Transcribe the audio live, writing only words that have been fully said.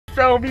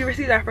So we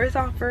received our first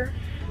offer.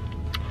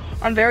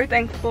 I'm very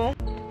thankful.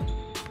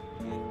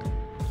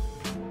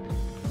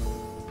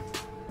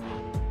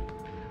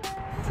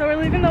 So we're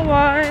leaving the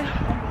Y.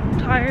 I'm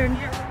tired.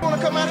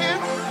 Wanna come out here?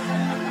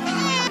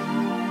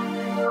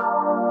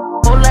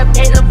 Hold up,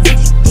 head up,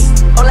 bitch.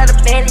 Whole lot of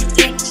bad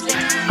bitch.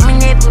 I'm in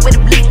there with a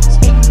bleach.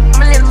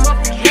 I'm a little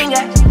motherfucker hang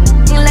out.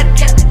 Ain't let a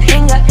cat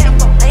hang out.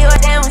 Lay your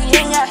down when you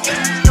hang out.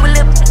 Do a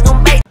little bit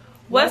on bait.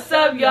 What's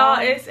up,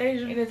 y'all? It's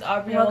Asia. And it's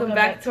aubree. Welcome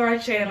back to our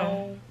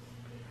channel.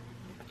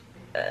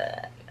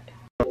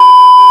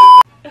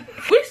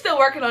 We still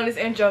working on this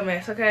intro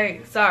mess,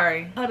 okay?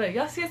 Sorry. Hold up,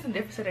 y'all see something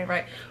different today,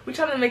 right? We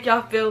trying to make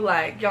y'all feel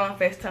like y'all on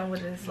FaceTime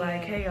with us,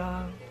 like, hey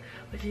y'all,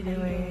 what you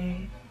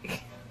doing?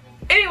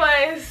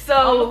 Anyways,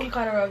 so I'm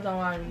kind of rubbed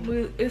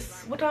on.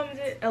 it's what time is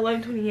it?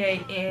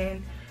 11:28,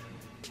 and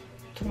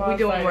Tomorrow's we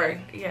doing Friday. work.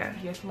 Yeah.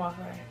 Yeah, tomorrow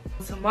Friday.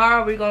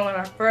 Tomorrow we're going on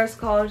our first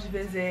college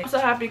visit. I'm so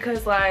happy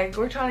because like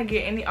we're trying to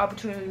get any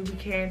opportunity we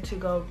can to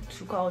go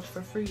to college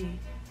for free.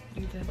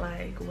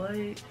 Like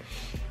what?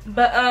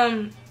 But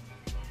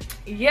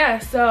yeah,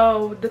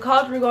 so the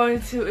college we're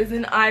going to is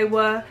in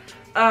Iowa.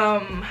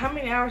 How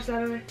many hours is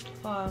that away?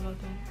 5, I think.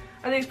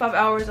 I think it's 5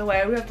 hours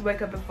away. We have to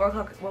wake up at 4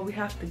 o'clock. Well, we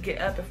have to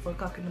get up at 4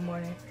 o'clock in the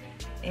morning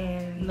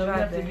and No, we drive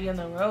have to there. be on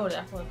the road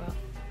at 4 o'clock.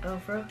 Oh,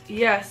 for real?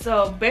 Yeah,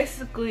 so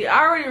basically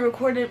I already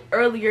recorded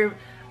earlier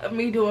of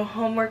me doing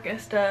homework and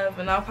stuff,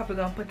 and I'm probably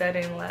gonna put that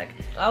in like,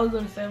 I was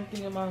doing the same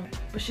thing in my.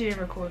 but she didn't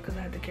record because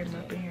I had the camera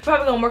up in here.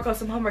 Probably gonna work on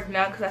some homework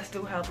now because I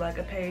still have like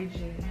a page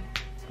and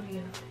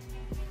Yeah.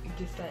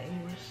 Just that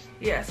English.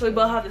 yeah, so we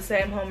both have the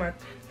same homework,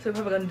 so we're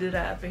probably gonna do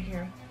that up in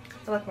here.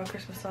 I like my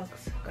Christmas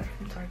socks, got it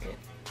from Target.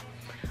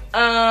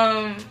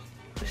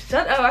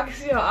 Shut up, I can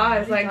see your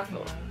eyes like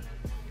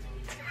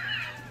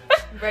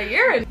right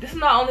here. This is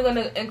not only going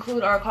to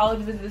include our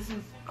college visit, this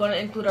is going to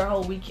include our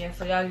whole weekend,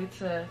 so y'all get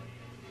to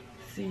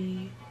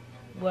see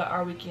what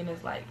our weekend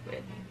is like.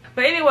 Really.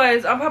 But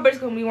anyways, I'm probably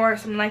just gonna be wearing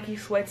some Nike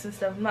sweats and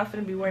stuff. I'm not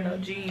gonna be wearing no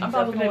jeans. I'm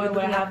probably going to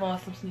looking have on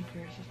some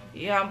sneakers.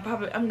 yeah,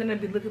 I'm gonna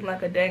be looking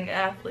like a dang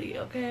athlete,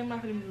 okay? I'm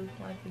not gonna be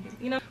looking like,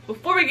 you know.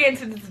 Before we get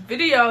into this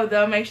video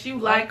though, make sure you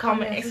like,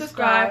 comment, and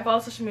subscribe. Follow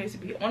social media to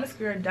be on the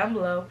screen down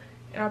below,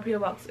 and our PO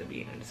box will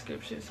be in the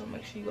description, so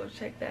make sure you go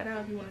check that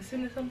out if you want to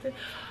send us something.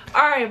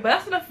 Alright, but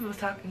that's enough of us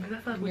talking because I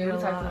feel like we're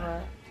talking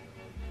a lot.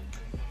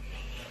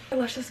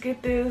 Let's just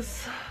get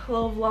this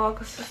little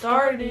vlog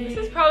started. This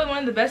is probably one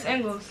of the best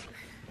angles.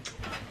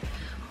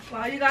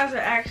 Wow, you guys are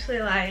actually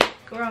like,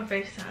 we're on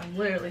FaceTime,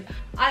 literally.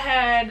 I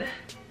had,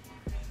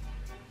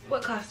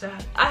 what class did I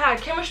have? I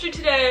had chemistry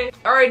today.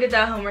 I already did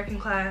that homework in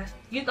class.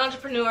 Youth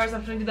entrepreneurs,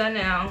 I'm gonna do that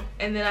now.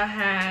 And then I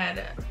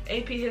had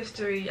AP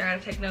history. I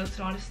gotta take notes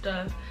and all this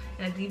stuff,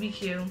 and a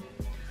DBQ.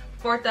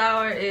 4th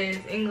hour is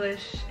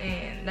English,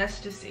 and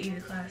that's just the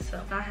easy class.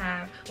 So I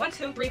have 1,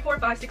 2, 3, 4,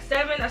 5, 6,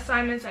 7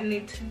 assignments I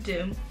need to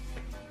do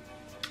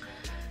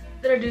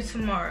that are due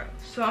tomorrow.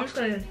 So I'm just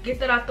gonna get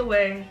that out the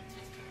way.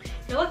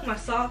 You look, my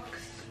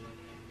socks.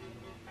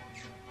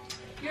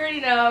 You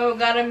already know,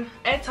 got them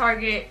at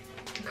Target.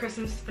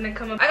 Christmas is gonna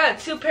come up. I got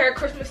 2 pair of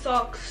Christmas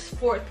socks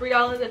for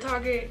 $3 at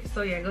Target.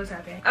 So yeah, go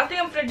tap in. I think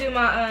I'm gonna do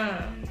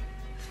my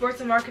sports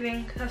and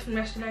marketing class from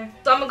yesterday.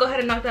 So I'm gonna go ahead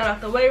and knock that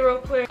out the way real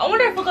quick. I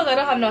wonder if because I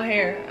don't have no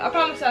hair. I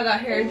promise you I got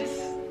hair.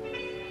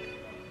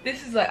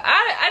 This is like,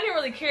 I didn't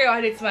really care what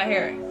I did to my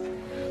hair.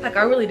 Like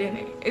I really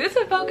didn't. Is this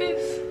in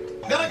focus?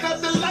 Gotta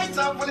cut the lights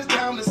off when it's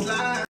time to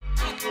slide.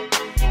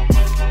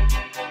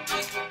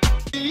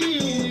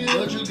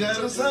 But you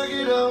gotta suck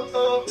it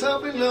up,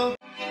 top it up.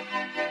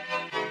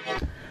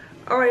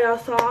 Alright y'all,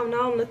 so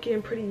now I'm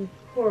looking pretty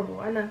horrible,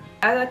 I know.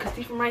 As I can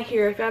see from right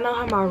here, if y'all know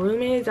how my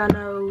room is, I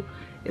know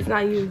it's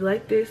not usually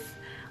like this.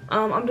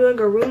 I'm doing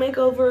a room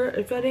makeover.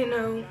 If y'all didn't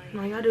know,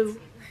 now y'all do.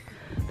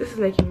 This is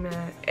making me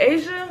mad.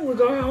 Asia was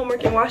doing her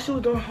homework, and while she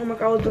was doing her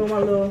homework, I was doing my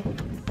little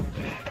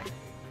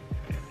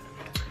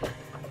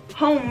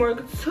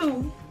homework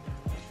too.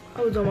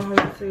 I was doing my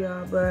homework too,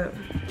 y'all, but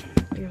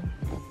yeah.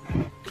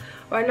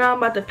 Right now I'm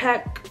about to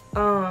pack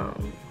my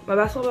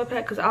basketball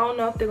backpack because I don't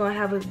know if they're gonna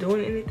have us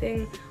doing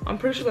anything. I'm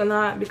pretty sure they're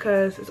not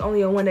because it's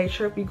only a 1-day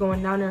trip. We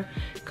going down there,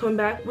 coming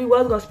back. We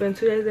was gonna spend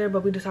 2 days there,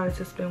 but we decided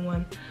to spend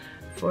 1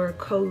 for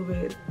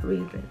COVID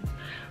reasons.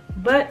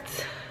 But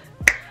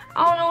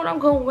I don't know what I'm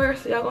gonna wear,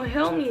 so y'all gonna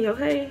help me,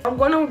 okay? I'm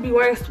gonna be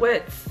wearing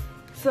sweats,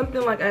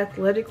 something like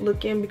athletic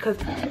looking, because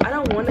I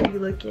don't want to be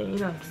looking, you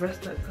know,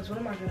 dressed up. Because what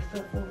am I dressed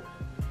up for?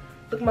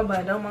 Look at my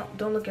butt.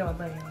 Don't look at my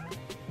butt.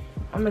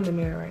 I'm in the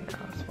mirror right now.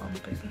 That's why I'm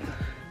facing.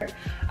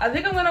 I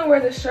think I'm gonna wear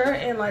the shirt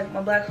and like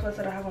my black sweats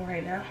that I have on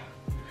right now.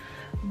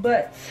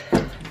 But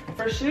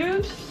for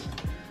shoes,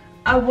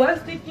 I was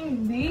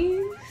thinking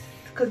these,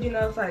 because you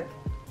know it's like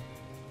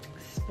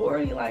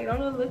sporty, like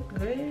don't it look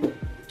good?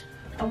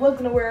 I was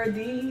gonna wear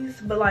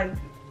these, but like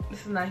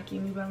this is Nike,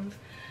 New Balance.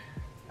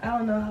 I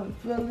don't know how I'm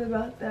feeling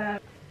about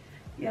that.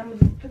 Yeah, I'm gonna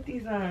just put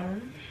these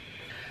on.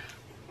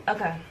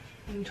 Okay,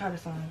 let me try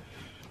this on.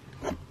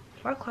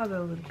 My closet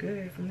looks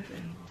good from this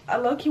angle. I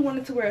low-key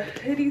wanted to wear a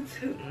hoodie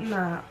too.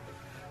 Nah.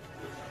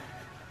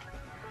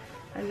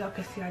 As y'all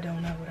can see, I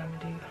don't know what I'm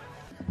gonna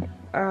do.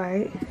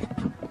 Alright.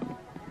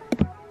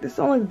 This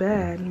don't look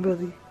bad,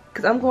 really.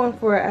 Because I'm going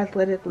for an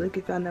athletic look,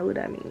 if y'all know what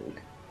I mean.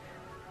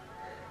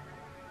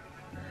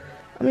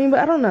 But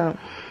I don't know.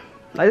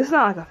 Like, it's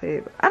not like a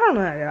favorite. I don't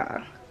know,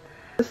 y'all.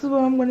 This is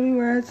what I'm going to be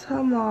wearing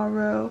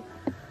tomorrow.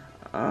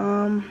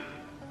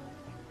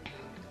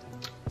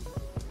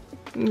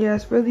 Yeah,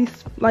 it's really,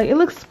 like, it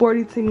looks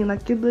sporty to me.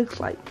 Like, it looks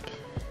like,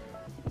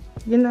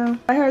 you know.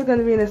 My hair is going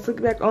to be in a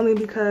slick back only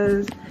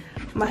because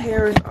my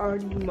hair is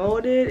already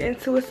molded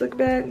into a slick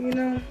back, you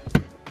know.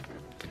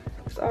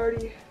 It's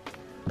already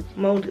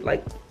molded,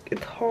 like,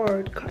 it's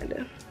hard, kind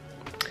of.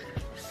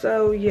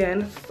 So, yeah,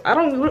 and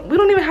we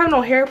don't even have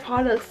no hair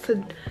products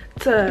to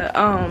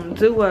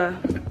do a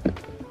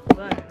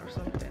bun or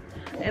something.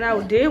 And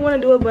I did want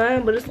to do a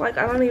bun, but it's like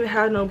I don't even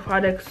have no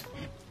products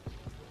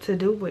to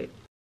do it.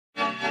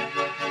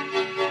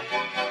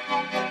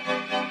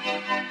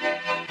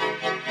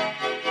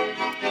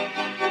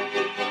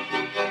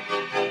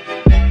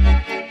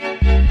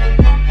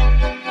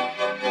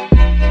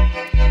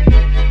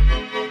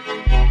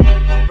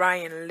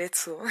 Ryan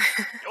Little.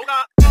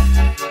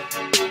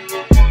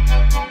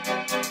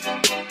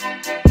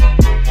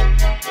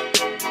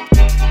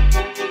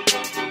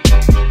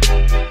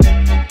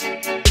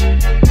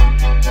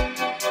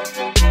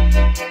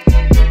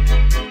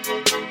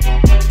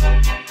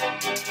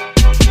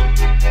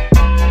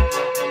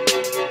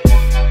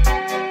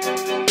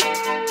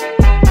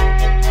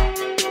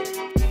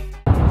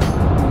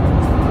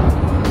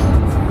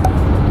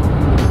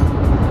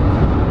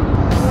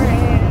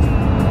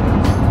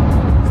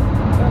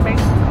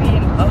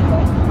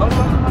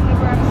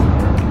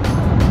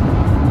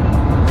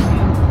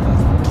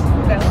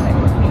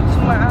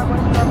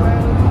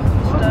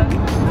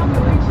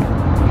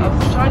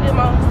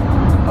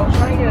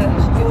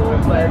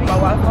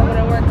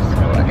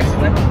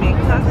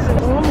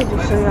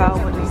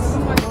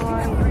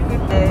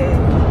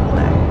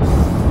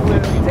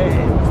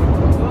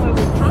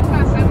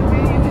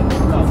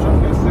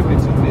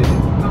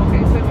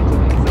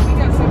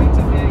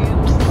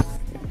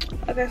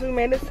 Okay, so we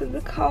made it to the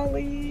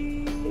college.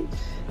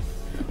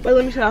 Wait,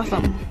 let me show y'all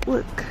something.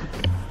 Look.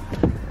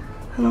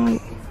 Hold on,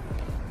 wait.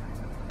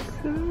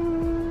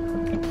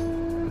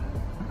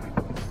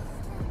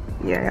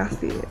 Yeah, y'all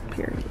see it,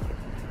 period.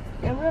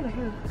 And we're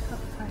here.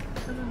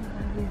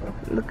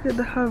 Look at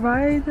the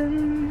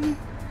horizon.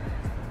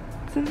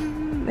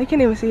 They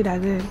can't even see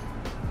that good.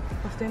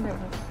 I'll stand there.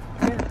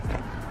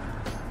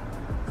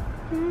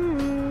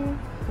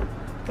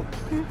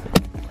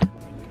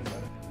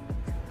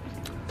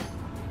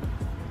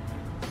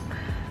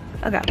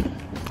 Okay,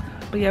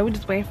 but yeah, we're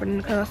just waiting for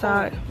them to come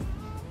outside.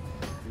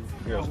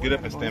 Girls, get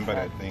up and stand by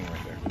that thing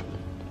right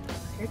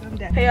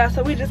there. Hey y'all,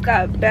 so we just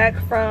got back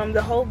from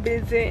the whole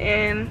visit,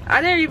 and I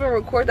didn't even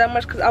record that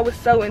much because I was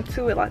so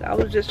into it. Like, I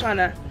was just trying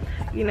to,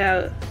 you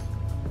know,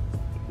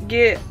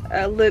 get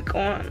a look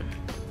on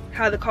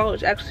how the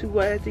college actually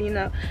was. And, you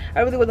know,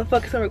 I really wasn't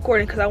focused on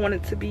recording because I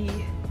wanted to be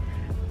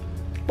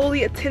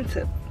fully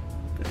attentive,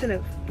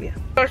 yeah.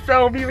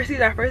 So we received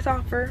our first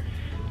offer.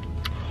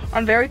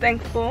 I'm very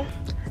thankful.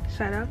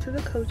 Shout out to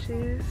the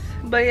coaches.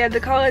 But yeah, the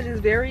college is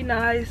very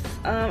nice.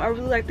 I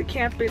really like the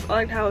campus. I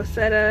like how it's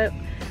set up.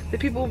 The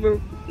people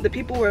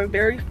were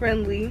very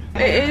friendly.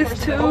 It is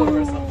too.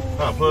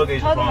 Plug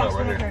Asia phone up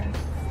right here.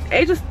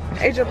 Asia,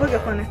 plug your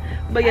phone in.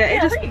 But yeah,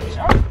 Asia's.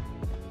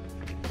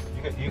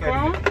 You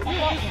got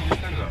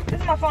This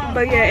is my phone.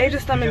 But yeah,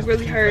 Asia's stomach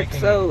really hurts,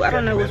 so I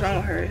don't know what's wrong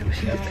with her.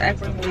 She's just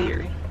acting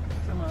weird.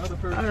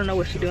 I don't know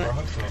what she's doing.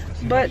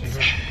 But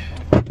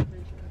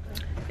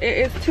it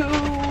is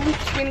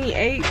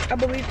 2:28, I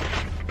believe,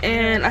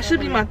 and I should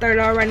be my third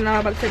hour right now.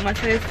 I'm about to take my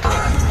test.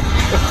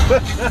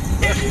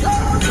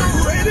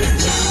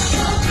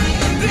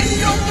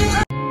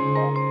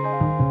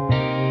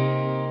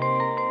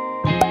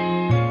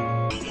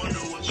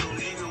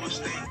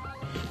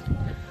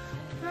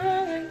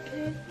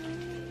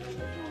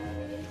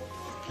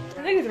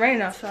 I think it's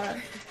raining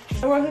outside.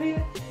 You wear a hoodie?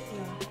 No.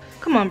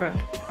 Come on, bro.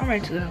 I'm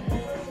ready to go.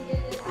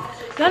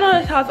 Y'all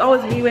notice how it's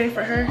always me waiting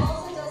for her?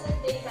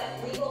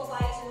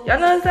 Y'all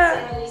notice that?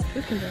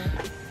 We can go.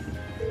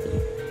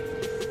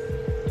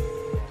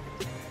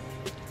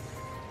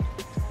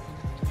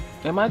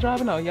 Am I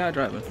driving or y'all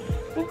driving?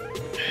 You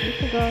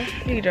can go.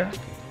 You can drive.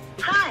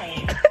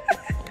 Hi.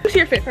 What's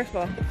your fit, first of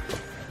all?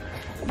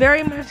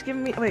 Very much give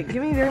me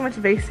very much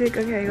basic.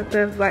 Okay, with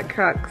the black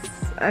Crocs.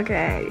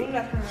 Okay.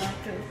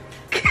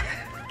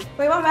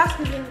 Wait, my mask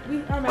is in.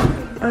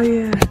 Oh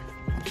yeah.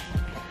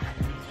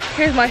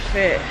 Here's my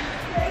fit.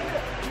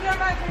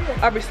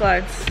 Aubree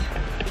slides.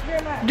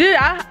 Dude,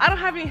 I don't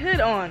have any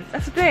hood on.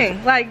 That's the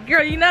thing. Like,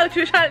 girl, you know what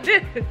you're trying to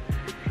do.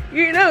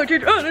 You know what you're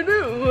trying to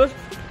do.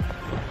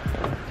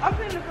 I'm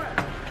in the front.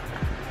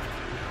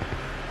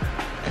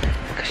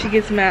 Cause she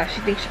gets mad.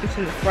 She thinks she gets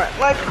in the front.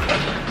 Like,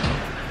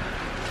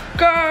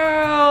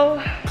 girl.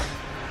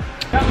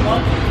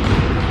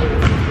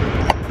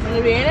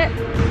 Wanna be in it?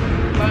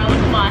 Bro, look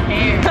at my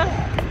hair.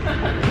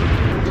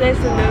 Today's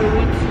the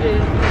day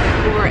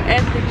we're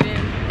at the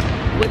gym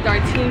with our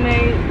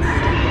teammates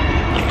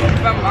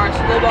from our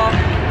school ball.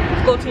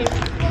 basketball team.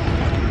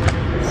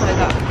 So I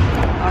got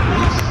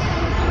aubree.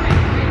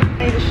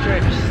 I need to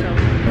stretch, so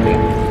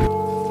yeah.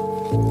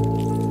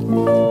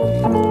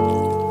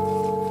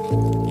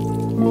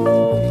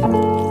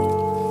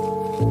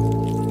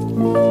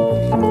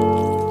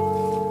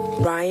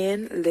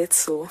 Ryan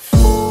Little.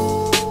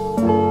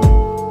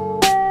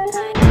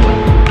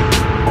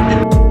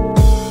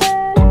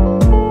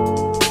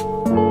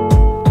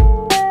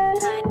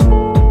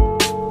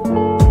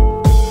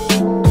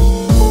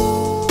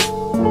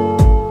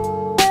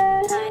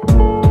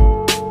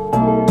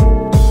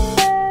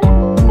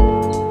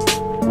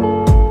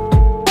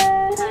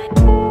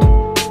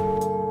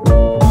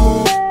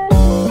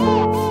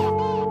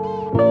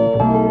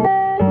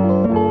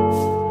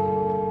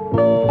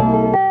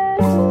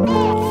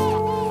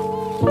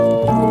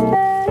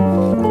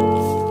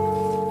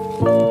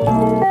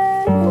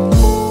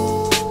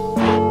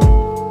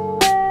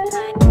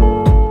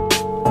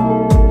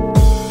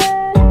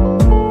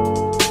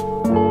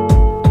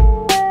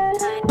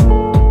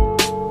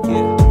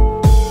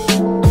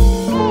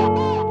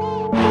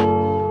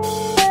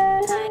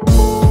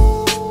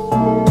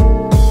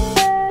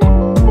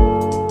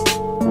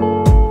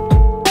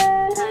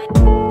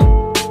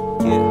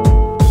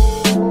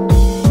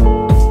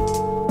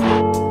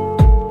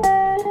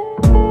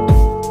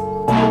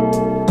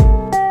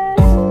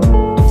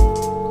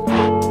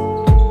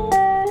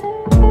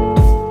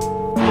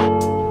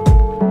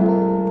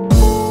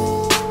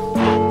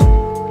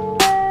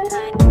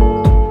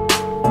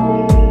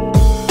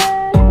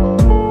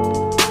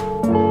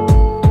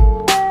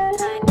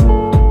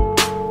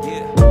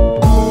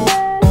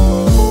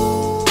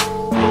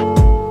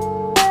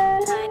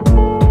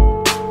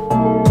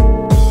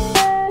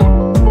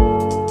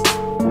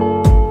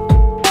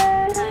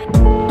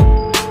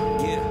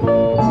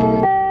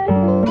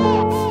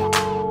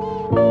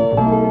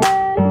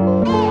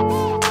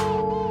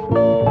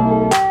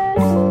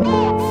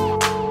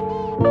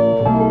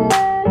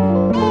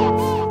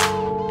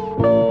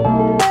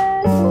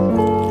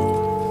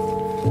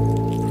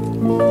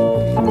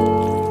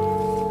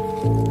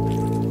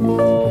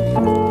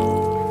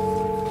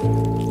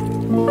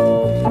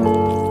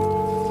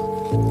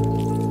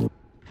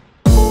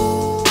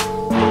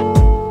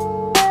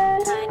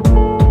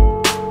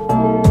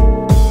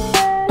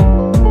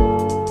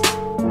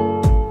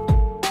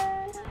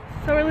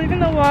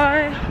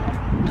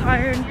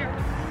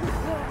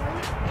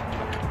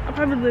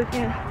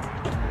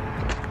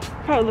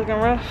 Probably looking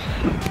rough.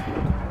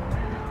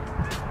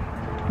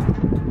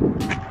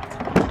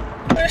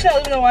 We're just not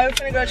leaving the Y. We're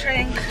finna go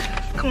training.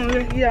 Come on,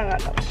 yeah, I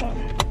got that one.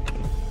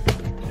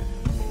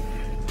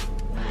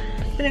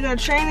 Finna go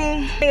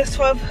training. I think it's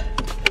 12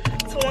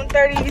 to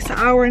 1:30. It's an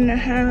hour and a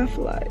half.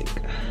 Like.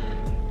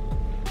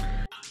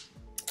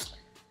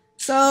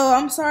 So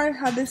I'm sorry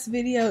how this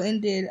video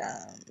ended.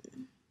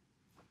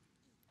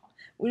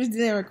 We just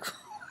didn't record.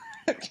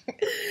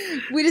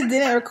 We just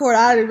didn't record.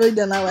 I really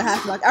don't know what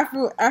happened. Like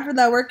after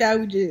that workout,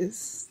 we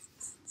just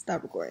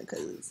stopped recording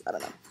because I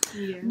don't know.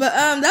 Yeah. But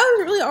that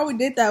was really all we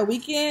did that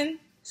weekend.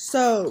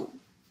 So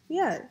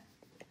yeah.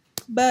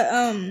 But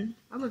I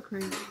look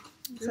crazy.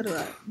 So do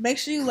I. Make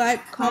sure you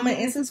like, comment,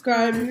 and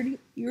subscribe. You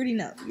already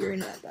know. You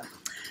already know that.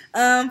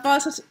 Follow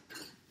us.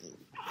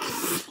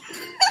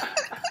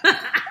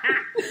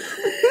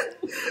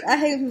 I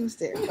hate when people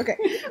stare. Okay.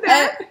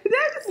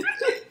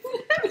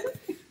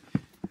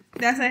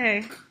 That's a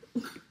hey.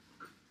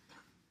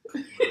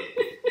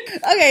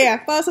 Okay,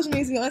 yeah. Follow social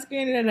media on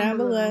screen and down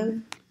below.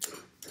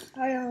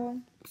 Hi, y'all.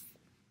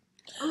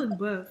 I look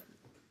buff.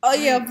 Oh,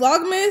 yeah.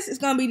 Vlogmas is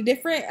going to be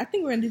different. I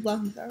think we're going to do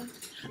Vlogmas, though.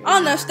 I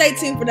don't know. Stay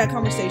tuned for that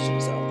conversation,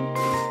 so.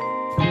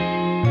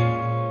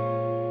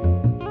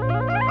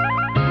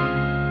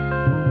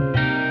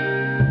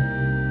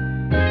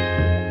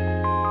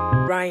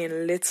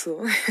 Ryan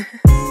Little.